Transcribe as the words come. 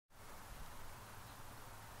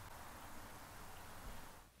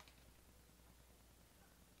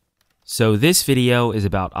So this video is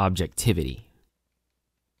about objectivity.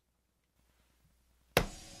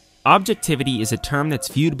 Objectivity is a term that's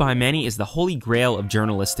viewed by many as the holy grail of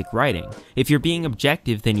journalistic writing. If you're being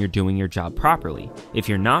objective, then you're doing your job properly. If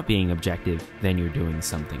you're not being objective, then you're doing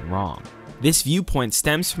something wrong. This viewpoint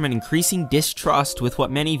stems from an increasing distrust with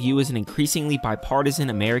what many view as an increasingly bipartisan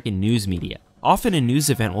American news media. Often a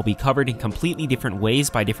news event will be covered in completely different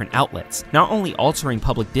ways by different outlets, not only altering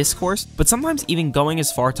public discourse, but sometimes even going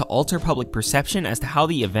as far to alter public perception as to how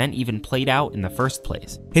the event even played out in the first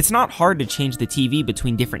place. It's not hard to change the TV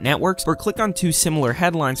between different networks or click on two similar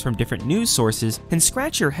headlines from different news sources and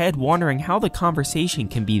scratch your head wondering how the conversation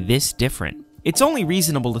can be this different. It's only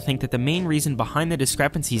reasonable to think that the main reason behind the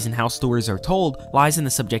discrepancies in how stories are told lies in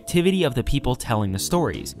the subjectivity of the people telling the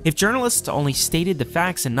stories. If journalists only stated the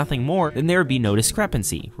facts and nothing more, then there would be no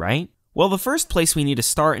discrepancy, right? Well, the first place we need to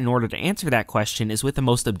start in order to answer that question is with the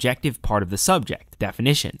most objective part of the subject,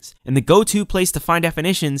 definitions. And the go-to place to find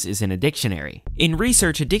definitions is in a dictionary. In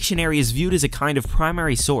research, a dictionary is viewed as a kind of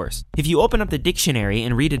primary source. If you open up the dictionary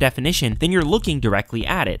and read a definition, then you're looking directly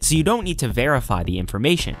at it, so you don't need to verify the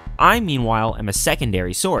information. I, meanwhile, am a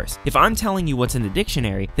secondary source. If I'm telling you what's in the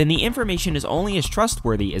dictionary, then the information is only as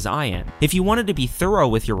trustworthy as I am. If you wanted to be thorough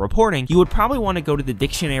with your reporting, you would probably want to go to the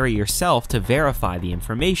dictionary yourself to verify the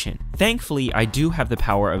information. Thankfully, I do have the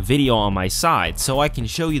power of video on my side, so I can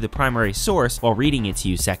show you the primary source while reading it to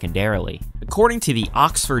you secondarily. According to the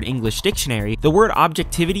Oxford English Dictionary, the word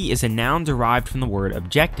objectivity is a noun derived from the word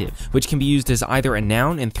objective, which can be used as either a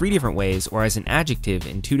noun in 3 different ways or as an adjective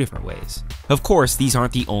in 2 different ways. Of course, these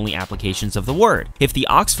aren't the only applications of the word. If the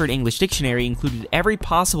Oxford English Dictionary included every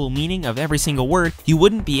possible meaning of every single word, you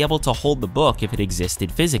wouldn't be able to hold the book if it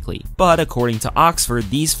existed physically. But according to Oxford,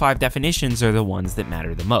 these 5 definitions are the ones that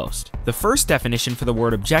matter the most. The first definition for the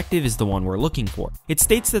word objective is the one we're looking for. It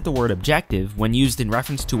states that the word objective, when used in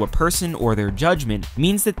reference to a person or their judgment,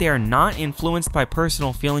 means that they are not influenced by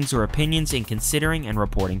personal feelings or opinions in considering and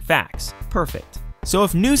reporting facts. Perfect. So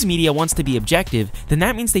if news media wants to be objective, then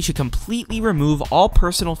that means they should completely remove all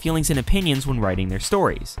personal feelings and opinions when writing their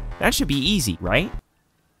stories. That should be easy, right?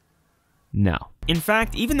 No. In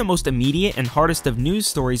fact, even the most immediate and hardest of news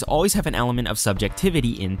stories always have an element of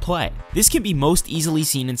subjectivity in play. This can be most easily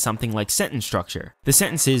seen in something like sentence structure. The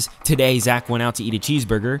sentences, today Zach went out to eat a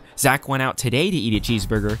cheeseburger, Zach went out today to eat a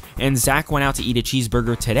cheeseburger, and Zach went out to eat a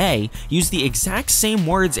cheeseburger today use the exact same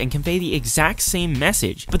words and convey the exact same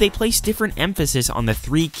message, but they place different emphasis on the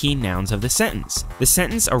 3 key nouns of the sentence. The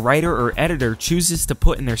sentence a writer or editor chooses to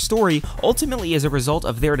put in their story ultimately is a result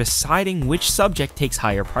of their deciding which subject takes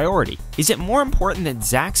higher priority. Is it more important that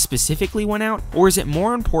Zach specifically went out, or is it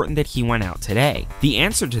more important that he went out today? The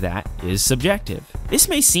answer to that is subjective. This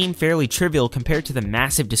may seem fairly trivial compared to the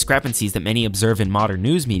massive discrepancies that many observe in modern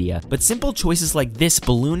news media, but simple choices like this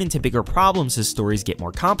balloon into bigger problems as stories get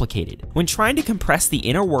more complicated. When trying to compress the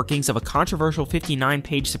inner workings of a controversial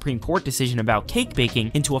 59-page Supreme Court decision about cake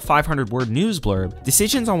baking into a 500-word news blurb,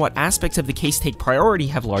 decisions on what aspects of the case take priority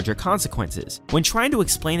have larger consequences. When trying to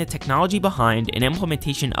explain the technology behind an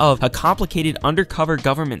implementation of a complicated undercover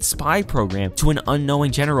government spy program to an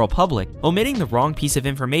unknowing general public, omitting the wrong piece of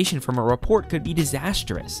information from a report could be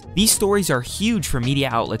disastrous. These stories are huge for media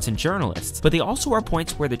outlets and journalists, but they also are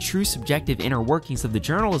points where the true subjective inner workings of the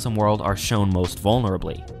journalism world are shown most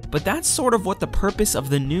vulnerably. But that's sort of what the purpose of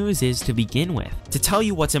the news is to begin with, to tell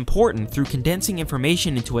you what's important through condensing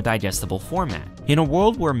information into a digestible format. In a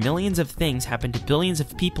world where millions of things happen to billions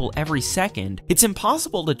of people every second, it's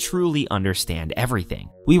impossible to truly understand everything.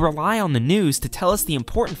 We rely on the news to tell us the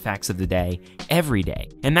important facts of the day, every day,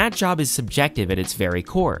 and that job is subjective at its very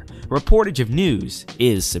core. Reportage of news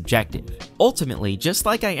is subjective. Ultimately, just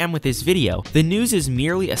like I am with this video, the news is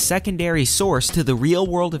merely a secondary source to the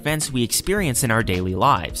real-world events we experience in our daily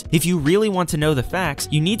lives. If you really want to know the facts,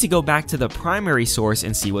 you need to go back to the primary source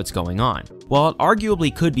and see what's going on. While it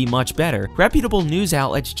arguably could be much better, reputable news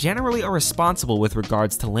outlets generally are responsible with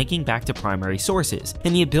regards to linking back to primary sources,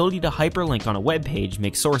 and the ability to hyperlink on a web page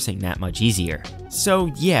makes sourcing that much easier.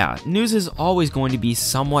 So yeah, news is always going to be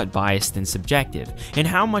somewhat biased and subjective, and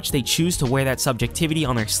how much they choose to wear that subjectivity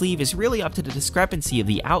on their sleeve is really up to the discrepancy of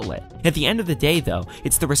the outlet. At the end of the day though,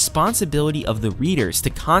 it's the responsibility of the readers to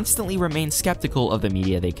constantly remain skeptical of the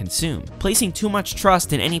media they consume. Placing too much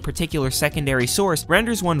trust in any particular secondary source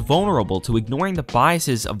renders one vulnerable to ignoring the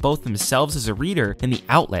biases of both themselves as a reader and the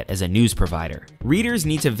outlet as a news provider. Readers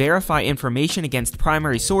need to verify information against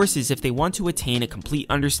primary sources if they want to attain a complete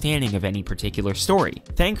understanding of any particular story.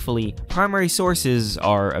 Thankfully, primary sources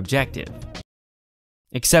are objective.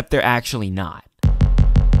 Except they're actually not.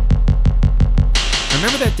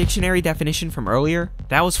 Remember that dictionary definition from earlier?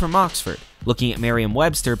 That was from Oxford. Looking at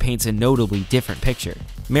Merriam-Webster paints a notably different picture.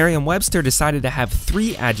 Merriam-Webster decided to have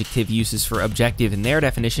 3 adjective uses for objective in their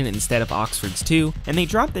definition instead of Oxford's 2, and they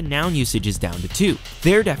dropped the noun usages down to 2.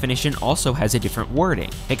 Their definition also has a different wording,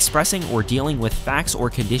 expressing or dealing with facts or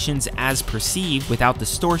conditions as perceived without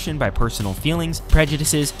distortion by personal feelings,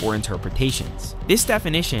 prejudices, or interpretations. This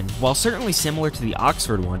definition, while certainly similar to the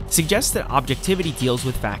Oxford one, suggests that objectivity deals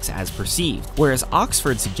with facts as perceived, whereas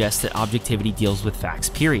Oxford suggests that objectivity deals with facts,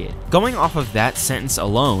 period. Going off of that sentence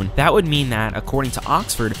alone, that would mean that, according to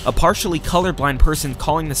Oxford, a partially colorblind person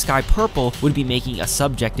calling the sky purple would be making a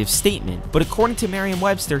subjective statement, but according to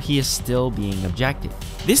Merriam-Webster, he is still being objective.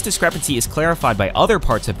 This discrepancy is clarified by other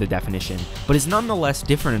parts of the definition, but is nonetheless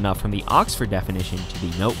different enough from the Oxford definition to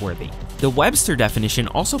be noteworthy. The Webster definition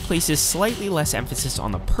also places slightly less emphasis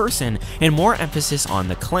on the person and more emphasis on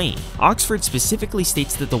the claim. Oxford specifically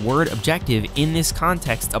states that the word objective in this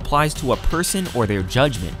context applies to a person or their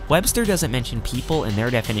judgment. Webster doesn't mention people in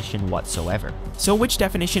their definition whatsoever. So which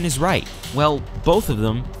definition is right? Well, both of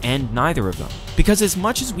them and neither of them. Because as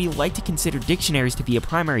much as we like to consider dictionaries to be a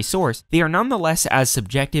primary source, they are nonetheless as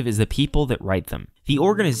subjective as the people that write them. The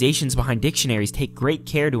organizations behind dictionaries take great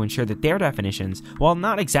care to ensure that their definitions, while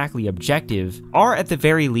not exactly objective, are at the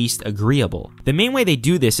very least agreeable. The main way they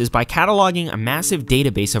do this is by cataloging a massive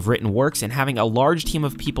database of written works and having a large team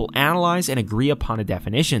of people analyze and agree upon a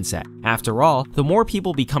definition set. After all, the more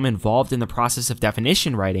people become involved in the process of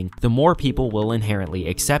definition writing, the more people will inherently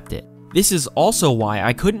accept it. This is also why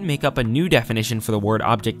I couldn't make up a new definition for the word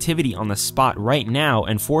objectivity on the spot right now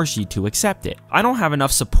and force you to accept it. I don't have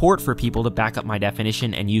enough support for people to back up my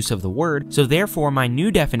definition and use of the word, so therefore my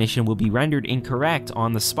new definition will be rendered incorrect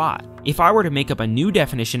on the spot. If I were to make up a new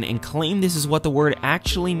definition and claim this is what the word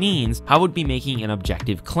actually means, I would be making an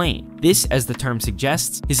objective claim. This, as the term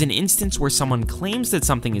suggests, is an instance where someone claims that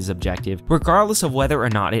something is objective, regardless of whether or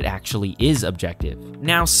not it actually is objective.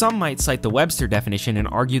 Now, some might cite the Webster definition and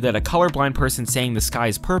argue that a colorblind person saying the sky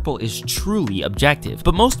is purple is truly objective,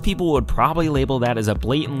 but most people would probably label that as a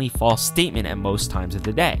blatantly false statement at most times of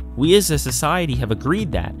the day. We as a society have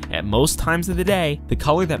agreed that, at most times of the day, the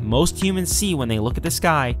color that most humans see when they look at the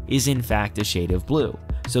sky is in fact a shade of blue.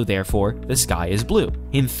 So therefore, the sky is blue.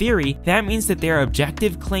 In theory, that means that their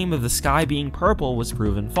objective claim of the sky being purple was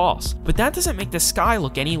proven false, but that doesn't make the sky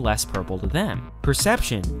look any less purple to them.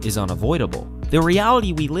 Perception is unavoidable. The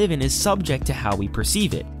reality we live in is subject to how we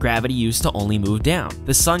perceive it. Gravity used to only move down,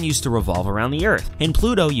 the sun used to revolve around the earth, and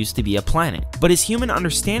Pluto used to be a planet. But as human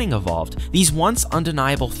understanding evolved, these once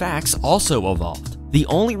undeniable facts also evolved. The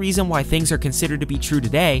only reason why things are considered to be true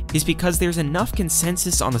today is because there's enough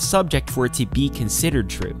consensus on the subject for it to be considered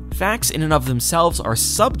true. Facts in and of themselves are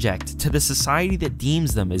subject to the society that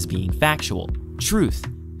deems them as being factual. Truth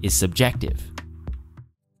is subjective.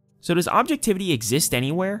 So does objectivity exist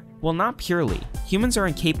anywhere? Well, not purely. Humans are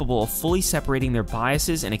incapable of fully separating their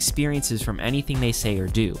biases and experiences from anything they say or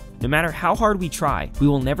do. No matter how hard we try, we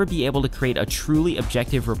will never be able to create a truly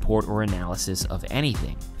objective report or analysis of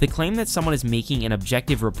anything. The claim that someone is making an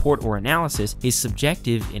objective report or analysis is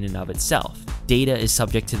subjective in and of itself. Data is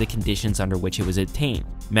subject to the conditions under which it was obtained.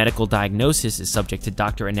 Medical diagnosis is subject to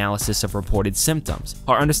doctor analysis of reported symptoms.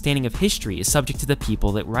 Our understanding of history is subject to the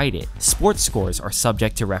people that write it. Sports scores are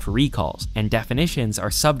subject to referee calls, and definitions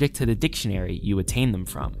are subject to the dictionary you attain them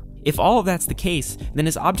from. If all of that's the case, then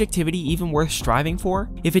is objectivity even worth striving for?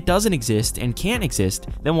 If it doesn't exist and can't exist,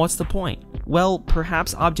 then what's the point? Well,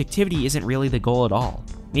 perhaps objectivity isn't really the goal at all.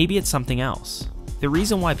 Maybe it's something else. The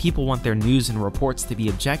reason why people want their news and reports to be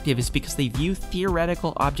objective is because they view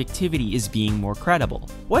theoretical objectivity as being more credible.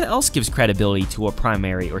 What else gives credibility to a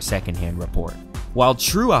primary or secondhand report? While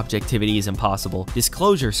true objectivity is impossible,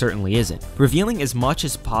 disclosure certainly isn't. Revealing as much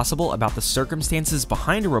as possible about the circumstances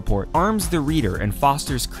behind a report arms the reader and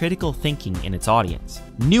fosters critical thinking in its audience.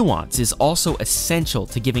 Nuance is also essential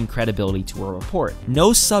to giving credibility to a report.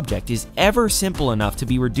 No subject is ever simple enough to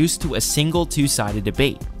be reduced to a single two-sided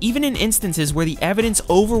debate. Even in instances where the evidence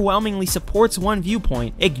overwhelmingly supports one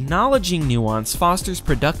viewpoint, acknowledging nuance fosters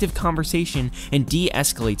productive conversation and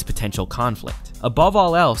de-escalates potential conflict. Above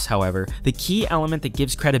all else, however, the key element that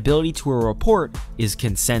gives credibility to a report is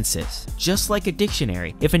consensus. Just like a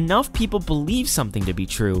dictionary, if enough people believe something to be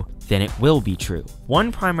true, then it will be true.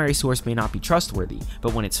 One primary source may not be trustworthy,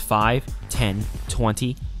 but when it's 5, 10,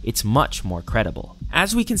 20, it's much more credible.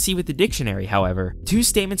 As we can see with the dictionary, however, two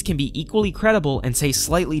statements can be equally credible and say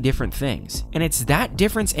slightly different things, and it's that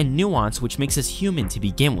difference and nuance which makes us human to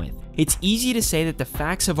begin with. It's easy to say that the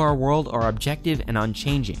facts of our world are objective and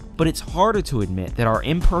unchanging, but it's harder to admit that our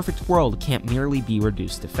imperfect world can't merely be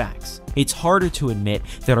reduced to facts. It's harder to admit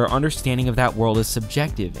that our understanding of that world is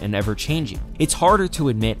subjective and ever-changing. It's harder to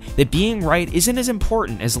admit that being right isn't as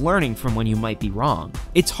important as learning from when you might be wrong.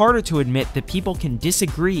 It's harder to admit that people can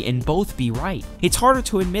disagree and both be right. It's harder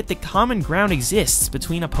to admit that common ground exists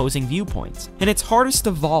between opposing viewpoints. And it's hardest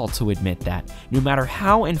of all to admit that, no matter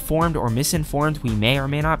how informed or misinformed we may or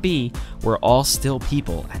may not be, we're all still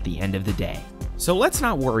people at the end of the day. So let's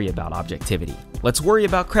not worry about objectivity. Let's worry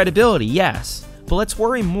about credibility, yes, but let's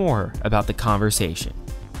worry more about the conversation.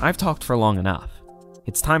 I've talked for long enough.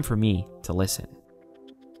 It's time for me to listen.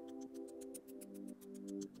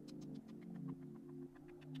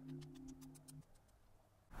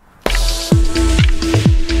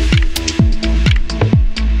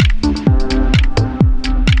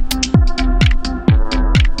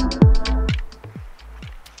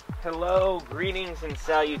 Hello, greetings and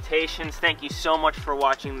salutations. Thank you so much for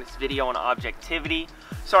watching this video on objectivity.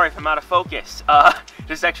 Sorry if I'm out of focus.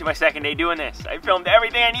 This is actually my second day doing this. I filmed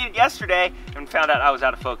everything I needed yesterday and found out I was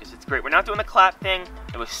out of focus. It's great. We're not doing the clap thing.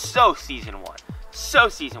 It was so season one. So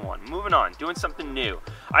season one. Moving on. Doing something new.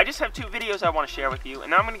 I just have two videos I want to share with you,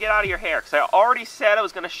 and now I'm going to get out of your hair because I already said I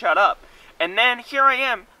was going to shut up. And then here I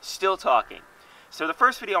am, still talking. So the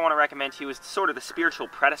first video I want to recommend to you is sort of the spiritual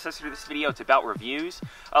predecessor to this video. It's about reviews.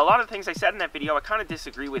 A lot of the things I said in that video I kind of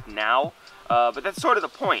disagree with now, but that's sort of the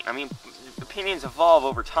point. I mean, opinions evolve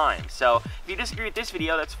over time. So if you disagree with this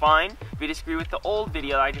video, that's fine. If you disagree with the old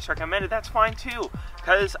video that I just recommended, that's fine too.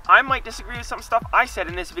 Because I might disagree with some stuff I said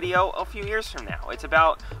in this video a few years from now. It's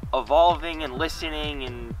about evolving and listening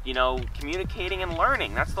and, you know, communicating and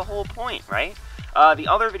learning. That's the whole point, right? The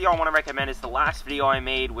other video I want to recommend is the last video I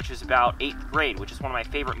made, which is about 8th grade, which is one of my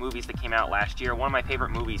favorite movies that came out last year, one of my favorite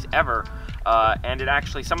movies ever, and it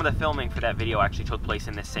actually, some of the filming for that video actually took place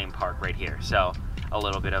in this same park right here, so a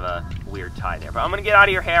little bit of a weird tie there. But I'm going to get out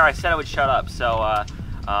of your hair. I said I would shut up, so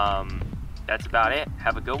that's about it.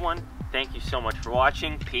 Have a good one. Thank you so much for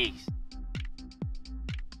watching. Peace.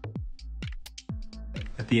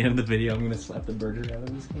 At the end of the video, I'm going to slap the burger out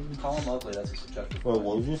of his hand. Call him ugly, that's a subjective. Well,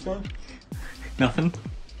 what was you saying? Nothing.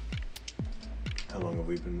 How long have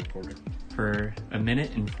we been recording? For a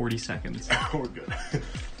minute and 40 seconds. We're good.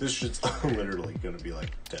 This shit's literally gonna be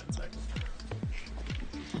like 10 seconds.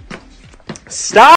 Stop!